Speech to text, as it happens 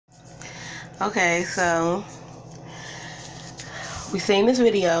Okay, so we seen this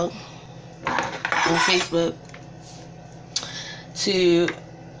video on Facebook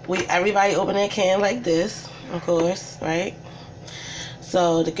everybody open their can like this, of course, right?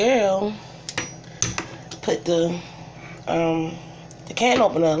 So the girl put the can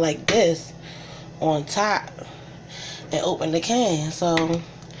opener like this on top and opened the can. So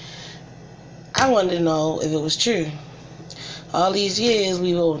I wanted to know if it was true. All these years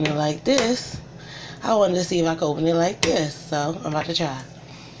we've opened it like this. I wanted to see if I could open it like this. So I'm about to try.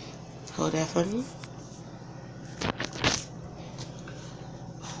 Hold that for me.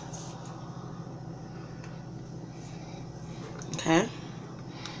 Okay.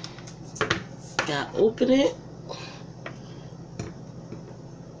 Gotta open it.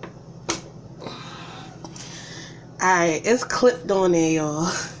 Alright, it's clipped on there,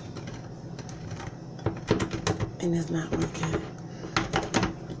 y'all. And it's not working.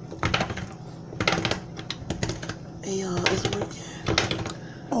 Hey, y'all, it's working.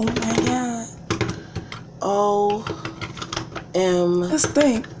 Oh my god. This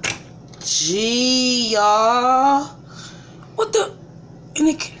thing. Gee, y'all. What the? And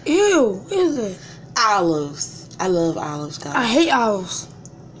it, ew, what is it? Olives. I love olives, guys. I hate olives.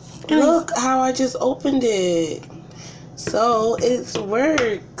 Look how I just opened it. So it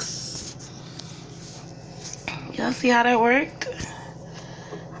works. Y'all see how that worked?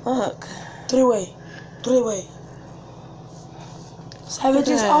 Look. Throw it away.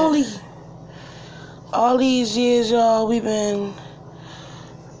 Savages Ollie. All these years, y'all,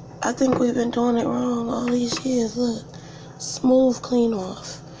 I think we've been doing it wrong all these years. Look. Smooth clean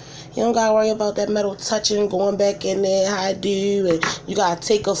off. You don't gotta worry about that metal touching, going back in there, how I do, and you gotta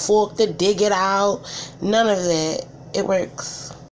take a fork to dig it out. None of that. It works.